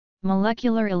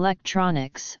Molecular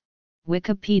electronics,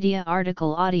 Wikipedia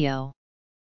article audio.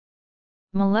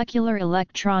 Molecular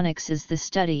electronics is the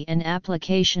study and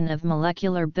application of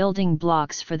molecular building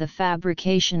blocks for the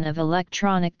fabrication of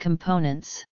electronic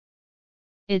components.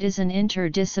 It is an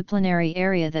interdisciplinary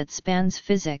area that spans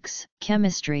physics,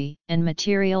 chemistry, and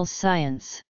materials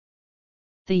science.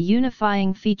 The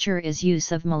unifying feature is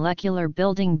use of molecular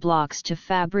building blocks to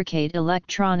fabricate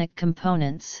electronic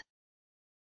components.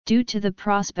 Due to the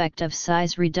prospect of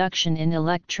size reduction in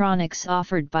electronics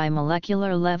offered by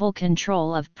molecular level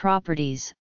control of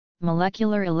properties,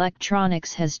 molecular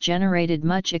electronics has generated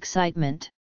much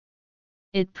excitement.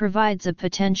 It provides a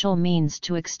potential means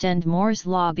to extend Moore's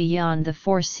law beyond the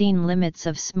foreseen limits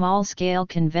of small-scale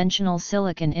conventional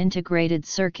silicon integrated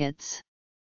circuits.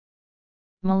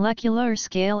 Molecular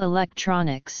scale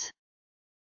electronics.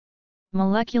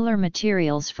 Molecular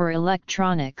materials for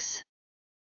electronics.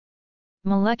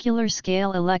 Molecular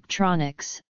scale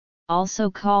electronics,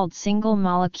 also called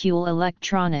single-molecule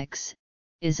electronics,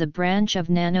 is a branch of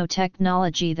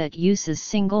nanotechnology that uses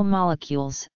single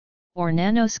molecules, or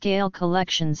nanoscale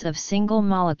collections of single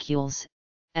molecules,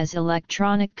 as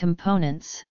electronic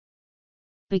components.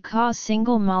 Because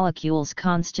single molecules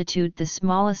constitute the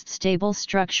smallest stable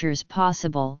structures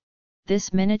possible,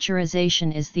 this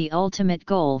miniaturization is the ultimate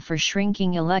goal for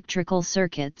shrinking electrical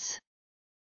circuits.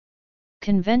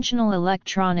 Conventional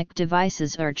electronic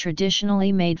devices are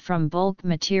traditionally made from bulk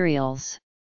materials.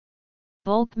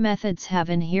 Bulk methods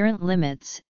have inherent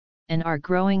limits, and are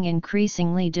growing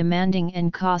increasingly demanding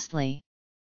and costly.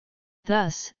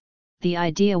 Thus, the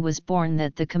idea was born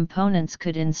that the components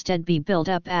could instead be built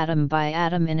up atom by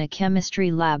atom in a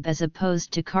chemistry lab as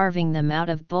opposed to carving them out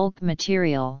of bulk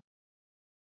material.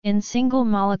 In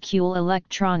single-molecule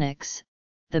electronics,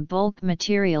 the bulk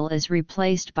material is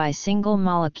replaced by single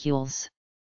molecules.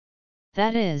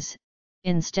 That is,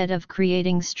 instead of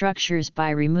creating structures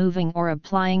by removing or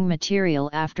applying material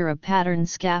after a pattern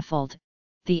scaffold,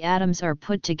 the atoms are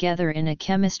put together in a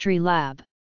chemistry lab.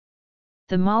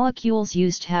 The molecules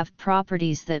used have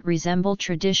properties that resemble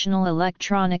traditional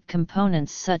electronic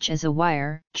components such as a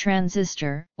wire,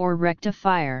 transistor, or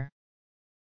rectifier.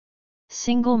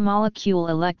 Single-molecule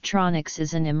electronics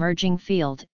is an emerging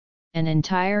field, and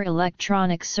entire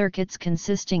electronic circuits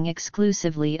consisting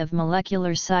exclusively of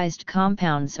molecular-sized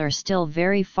compounds are still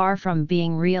very far from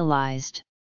being realized.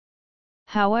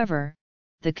 However,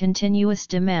 the continuous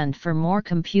demand for more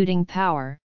computing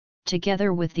power,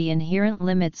 together with the inherent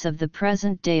limits of the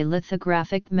present-day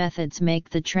lithographic methods, make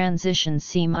the transition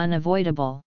seem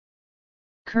unavoidable.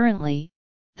 Currently,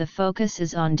 the focus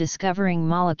is on discovering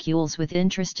molecules with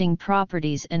interesting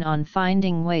properties and on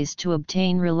finding ways to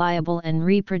obtain reliable and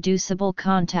reproducible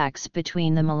contacts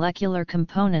between the molecular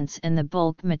components and the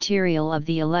bulk material of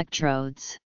the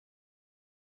electrodes.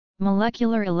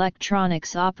 Molecular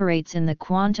electronics operates in the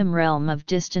quantum realm of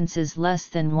distances less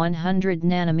than 100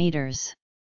 nanometers.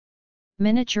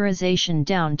 Miniaturization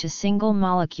down to single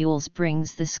molecules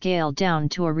brings the scale down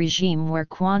to a regime where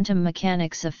quantum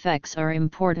mechanics effects are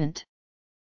important.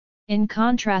 In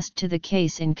contrast to the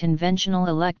case in conventional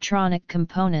electronic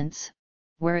components,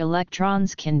 where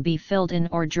electrons can be filled in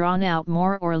or drawn out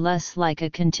more or less like a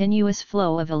continuous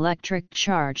flow of electric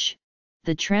charge,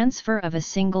 the transfer of a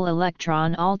single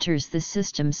electron alters the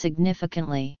system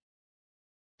significantly.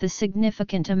 The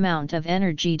significant amount of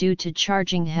energy due to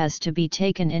charging has to be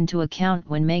taken into account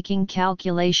when making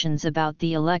calculations about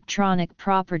the electronic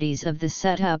properties of the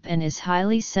setup and is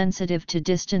highly sensitive to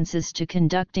distances to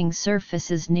conducting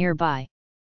surfaces nearby.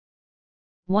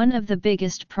 One of the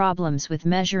biggest problems with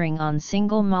measuring on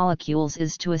single molecules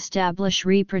is to establish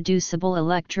reproducible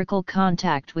electrical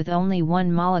contact with only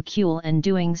one molecule and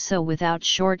doing so without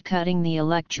shortcutting the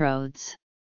electrodes.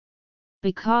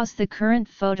 Because the current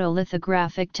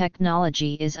photolithographic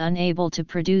technology is unable to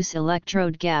produce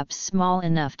electrode gaps small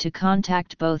enough to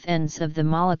contact both ends of the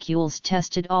molecules,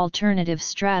 tested alternative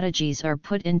strategies are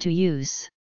put into use.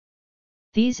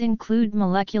 These include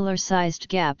molecular-sized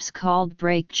gaps called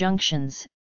break junctions,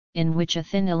 in which a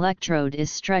thin electrode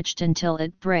is stretched until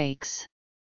it breaks.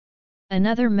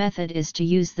 Another method is to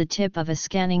use the tip of a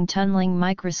scanning tunneling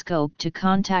microscope to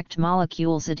contact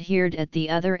molecules adhered at the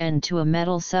other end to a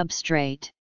metal substrate.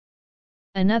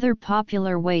 Another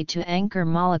popular way to anchor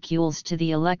molecules to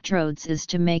the electrodes is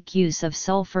to make use of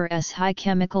sulfur's high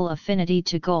chemical affinity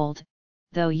to gold.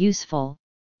 Though useful,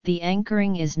 the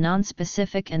anchoring is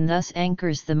nonspecific and thus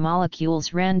anchors the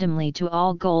molecules randomly to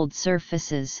all gold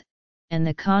surfaces, and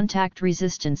the contact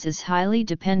resistance is highly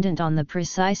dependent on the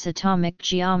precise atomic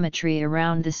geometry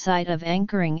around the site of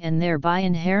anchoring and thereby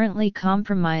inherently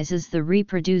compromises the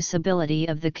reproducibility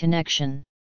of the connection.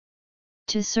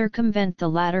 To circumvent the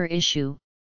latter issue,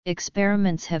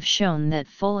 experiments have shown that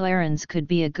fullerenes could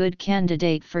be a good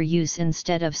candidate for use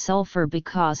instead of sulfur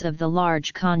because of the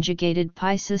large conjugated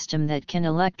pi system that can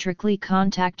electrically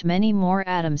contact many more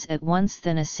atoms at once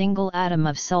than a single atom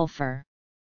of sulfur.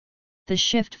 The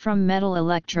shift from metal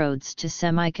electrodes to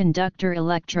semiconductor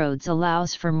electrodes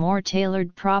allows for more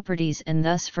tailored properties and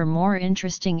thus for more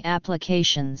interesting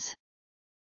applications.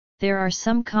 There are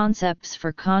some concepts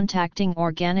for contacting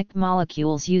organic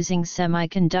molecules using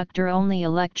semiconductor-only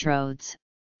electrodes,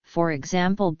 for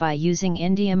example by using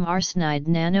indium arsenide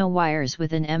nanowires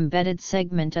with an embedded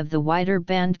segment of the wider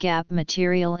bandgap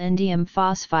material indium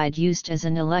phosphide used as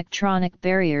an electronic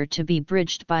barrier to be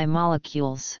bridged by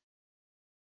molecules.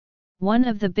 One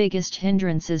of the biggest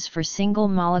hindrances for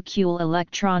single-molecule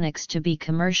electronics to be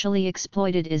commercially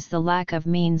exploited is the lack of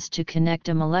means to connect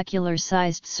a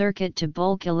molecular-sized circuit to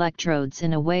bulk electrodes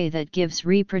in a way that gives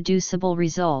reproducible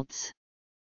results.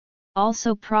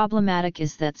 Also problematic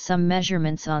is that some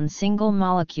measurements on single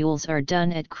molecules are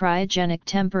done at cryogenic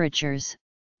temperatures,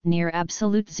 near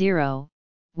absolute zero,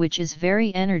 which is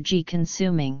very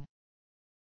energy-consuming.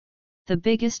 The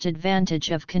biggest advantage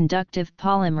of conductive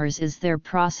polymers is their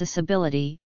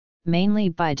processability, mainly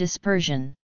by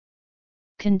dispersion.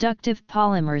 Conductive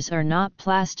polymers are not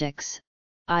plastics,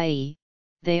 i.e.,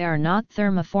 they are not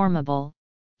thermoformable,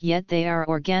 yet they are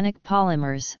organic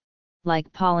polymers,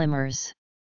 like polymers.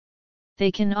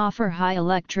 They can offer high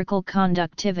electrical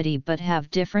conductivity but have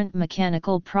different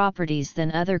mechanical properties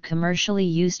than other commercially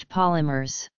used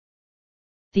polymers.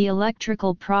 The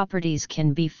electrical properties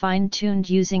can be fine-tuned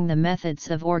using the methods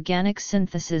of organic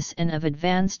synthesis and of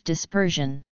advanced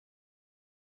dispersion.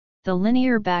 The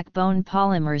linear backbone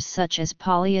polymers such as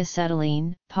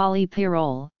polyacetylene,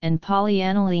 polypyrrole, and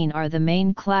polyaniline are the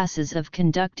main classes of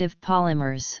conductive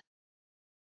polymers.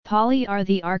 Poly are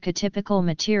the archetypical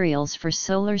materials for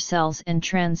solar cells and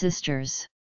transistors.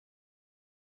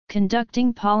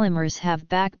 Conducting polymers have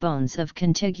backbones of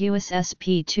contiguous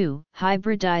sp2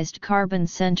 hybridized carbon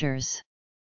centers.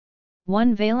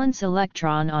 One valence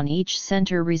electron on each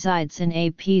center resides in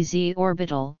a pz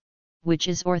orbital, which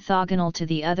is orthogonal to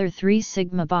the other three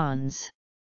sigma bonds.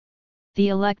 The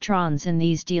electrons in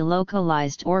these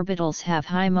delocalized orbitals have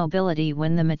high mobility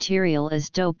when the material is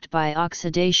doped by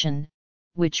oxidation,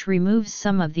 which removes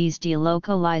some of these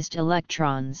delocalized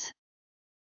electrons.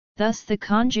 Thus the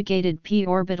conjugated p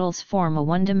orbitals form a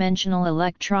one-dimensional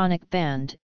electronic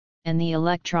band, and the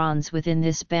electrons within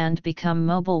this band become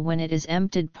mobile when it is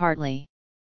emptied partly.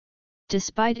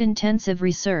 Despite intensive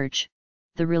research,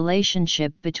 the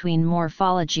relationship between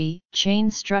morphology,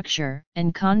 chain structure,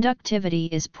 and conductivity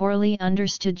is poorly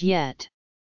understood yet.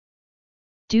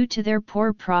 Due to their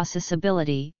poor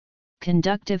processability,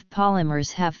 conductive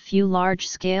polymers have few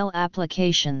large-scale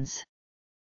applications.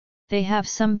 They have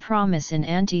some promise in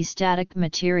anti-static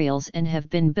materials and have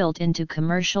been built into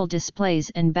commercial displays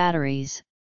and batteries,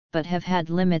 but have had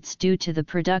limits due to the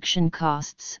production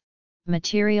costs,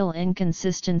 material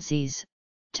inconsistencies,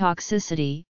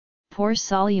 toxicity, poor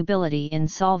solubility in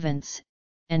solvents,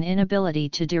 and inability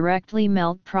to directly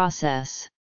melt process.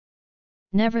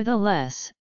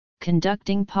 Nevertheless,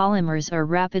 conducting polymers are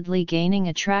rapidly gaining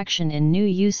attraction in new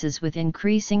uses with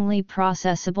increasingly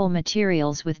processable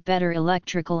materials with better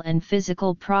electrical and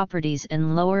physical properties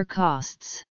and lower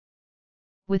costs.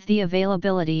 With the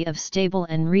availability of stable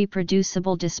and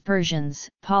reproducible dispersions,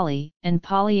 poly and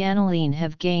polyaniline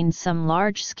have gained some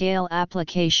large-scale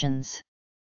applications.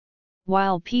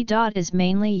 While P-dot is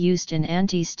mainly used in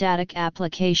anti-static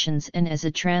applications and as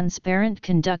a transparent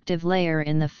conductive layer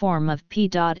in the form of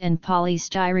P-dot and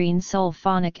polystyrene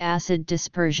sulfonic acid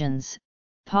dispersions,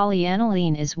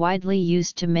 polyaniline is widely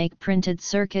used to make printed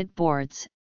circuit boards,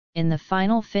 in the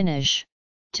final finish,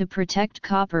 to protect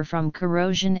copper from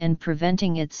corrosion and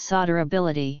preventing its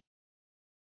solderability.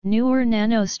 Newer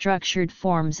nanostructured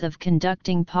forms of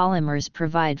conducting polymers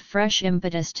provide fresh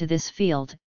impetus to this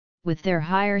field, with their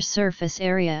higher surface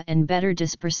area and better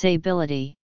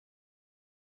dispersibility.